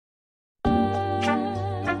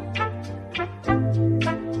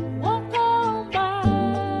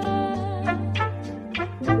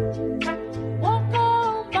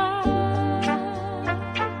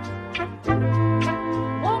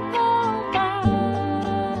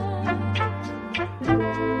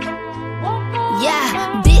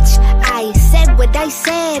I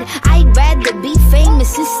said. I'd rather be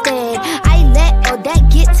famous instead. I let all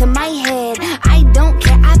that get to my head. I don't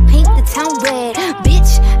care, I paint the town red.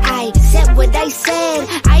 Bitch, I said what I said.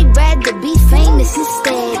 I'd rather be famous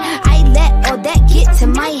instead. I let all that get to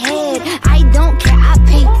my head. I don't care, I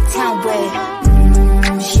paint the town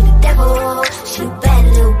red. She the devil, she a bad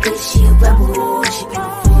little bitch, she a rebel. She bring the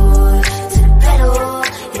foot to the pedal.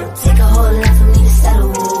 It'll take a whole lot for me to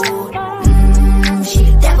settle. She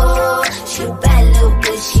the devil, she a bad little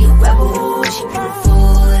bitch, she a rebel. She bring the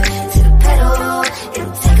foot to the pedal.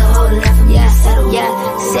 It'll take a whole lot for me to settle. Yeah,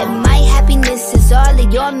 said my happiness is all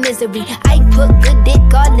of your misery. I put good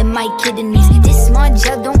dick all in my kidneys. This small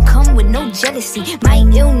gel don't come with no jealousy. My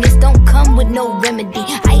illness don't come with no remedy.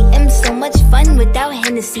 I am so much fun without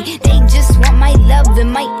Hennessy. They just want my love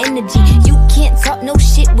and my energy. You can't talk no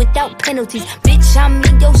shit without penalties. Bitch, I'm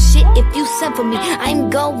in your shit if you send for me. I'm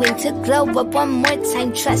going to glow up one more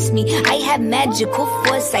time, trust me. I have magical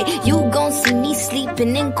foresight. You gon' see me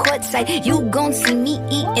sleeping in courtside. You gon' see me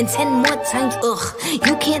eating 10 more times, ugh.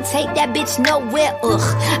 You can't take that bitch nowhere, ugh.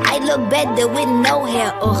 I look better with no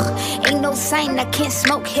hair, ugh. Ain't no sign I can't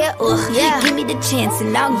smoke hair, ugh. Yeah. Give me the chance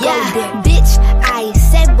and I'll go there. Bitch, I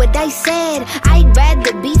said what I said. I'd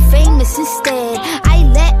rather be famous instead. I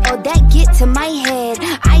let all that get to my head.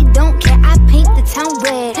 I don't care, I paint the town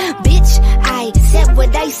red. Bitch, I said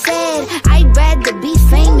what I said. I'd rather be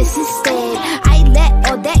famous instead. I let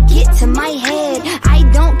all that get to my head. I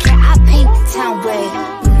don't care, I paint the town red.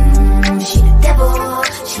 She the devil,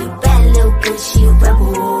 she a bad little bitch, she a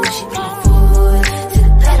rebel. She bring the foot to the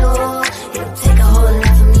pedal. It'll take a whole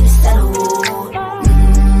lot for me to settle.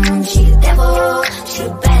 She the devil, she a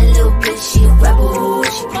bad little bitch, she a rebel.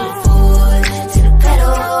 She bring the foot to the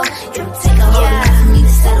pedal. It'll take a whole lot for me to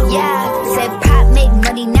settle. Yeah, said pop make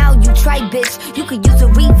money, now you try, bitch. You could use a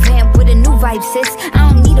revamp with a new vibe, sis.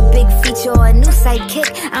 I don't need a big feature or a new sidekick.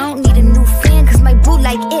 I don't need a new fan, cause my boo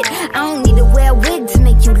like it. I don't need to wear a wig to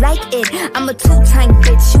make you like it. I'm a two-time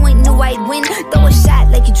bitch, you ain't knew I'd win. Throw a shot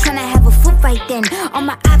like you tryna have a foot fight then. All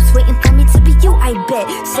my ops waiting for me to be you, I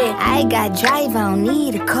bet. Said I got drive, I don't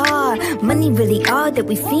need a car. Money really all that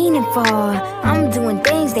we fiending for. I'm doing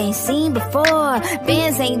things they ain't seen before.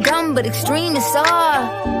 Bands ain't dumb, but extreme is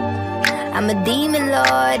all. I'm a demon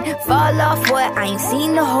lord, fall off what, I ain't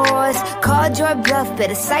seen the horse. Called your bluff,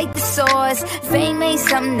 better cite the source. Fame ain't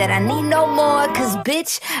something that I need no more. Cause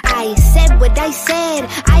bitch, I said what I said.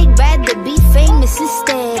 I'd rather be famous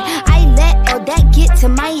instead. I let all that get to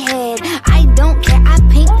my head. I don't care, I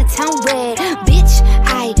paint the town red. Bitch,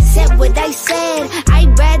 I said what I said.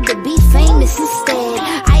 I'd rather be famous instead.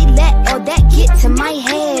 I let all that get to my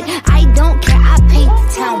head.